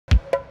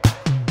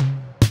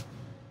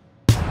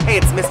Hey,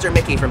 it's Mr.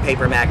 Mickey from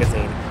Paper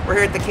Magazine. We're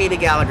here at the Katie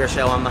Gallagher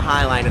show on the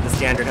High Line at the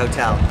Standard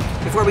Hotel.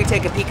 Before we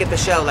take a peek at the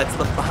show, let's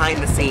look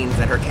behind the scenes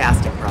at her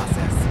casting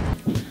process.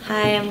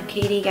 Hi, I'm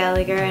Katie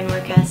Gallagher and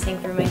we're casting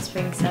for my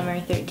Spring Summer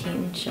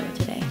 13 show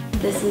today.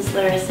 This is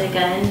Larissa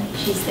Gunn.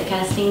 She's the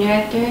casting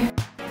director.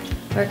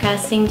 We're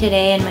casting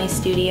today in my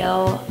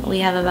studio. We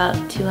have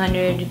about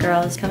 200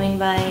 girls coming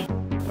by.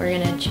 We're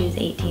gonna choose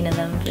 18 of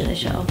them for the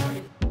show.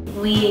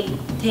 We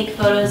take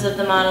photos of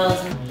the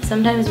models.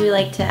 Sometimes we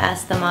like to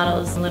ask the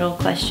models little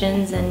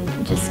questions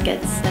and just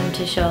gets them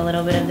to show a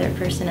little bit of their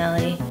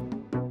personality.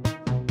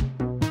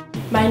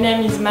 My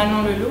name is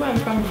Manon Leloup, I'm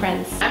from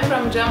France. I'm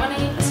from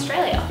Germany,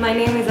 Australia. My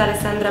name is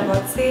Alessandra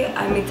Bozzi,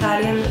 I'm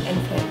Italian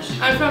and French.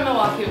 I'm from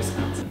Milwaukee,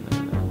 Wisconsin.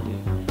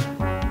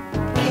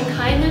 I can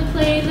kind of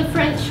play the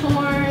French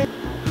horn.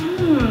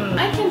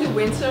 I can do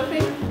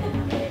windsurfing.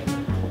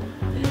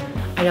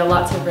 I know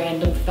lots of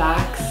random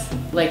facts,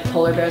 like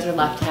polar bears are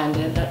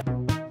left-handed.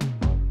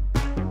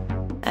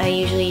 I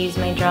usually use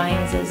my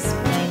drawings as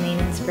my main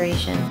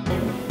inspiration.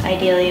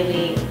 Ideally,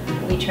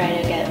 we try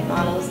to get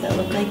models that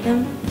look like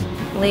them.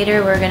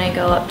 Later, we're gonna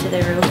go up to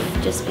the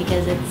roof just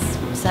because it's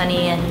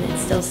sunny and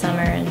it's still summer,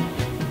 and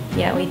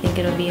yeah, we think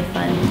it'll be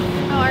fun.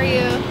 How are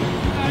you?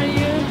 How are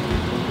you?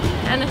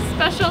 And a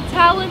special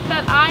talent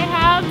that I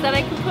have, that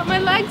I can put my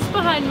legs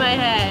behind my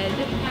head.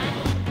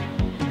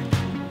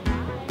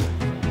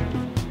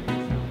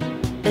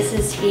 This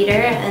is Sveater,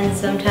 and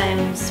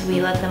sometimes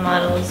we let the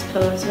models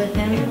pose with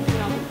him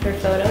for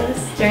photos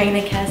during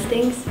the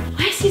castings.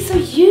 Why is he so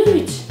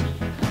huge?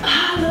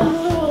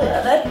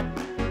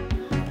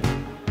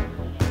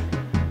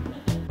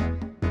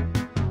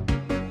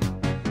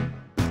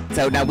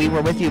 So now we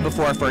were with you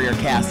before for your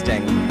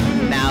casting.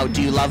 Now,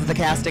 do you love the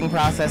casting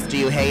process? Do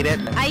you hate it?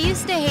 I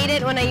used to hate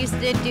it when I used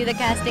to do the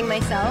casting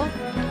myself,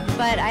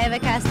 but I have a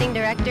casting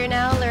director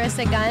now,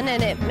 Larissa Gunn,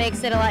 and it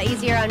makes it a lot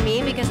easier on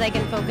me because I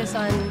can focus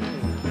on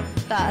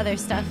the other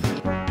stuff.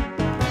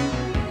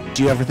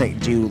 Do you ever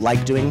think, do you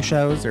like doing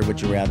shows, or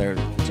would you rather,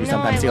 do you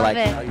sometimes feel like,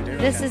 oh, you do?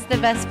 This is the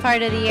best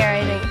part of the year,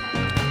 I think.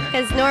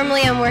 Because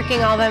normally I'm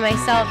working all by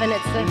myself, and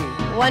it's the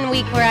 1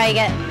 week where I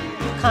get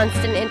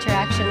constant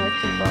interaction with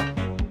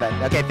people. But,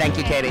 okay, thank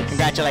you, Katie.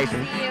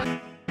 Congratulations. Thank you.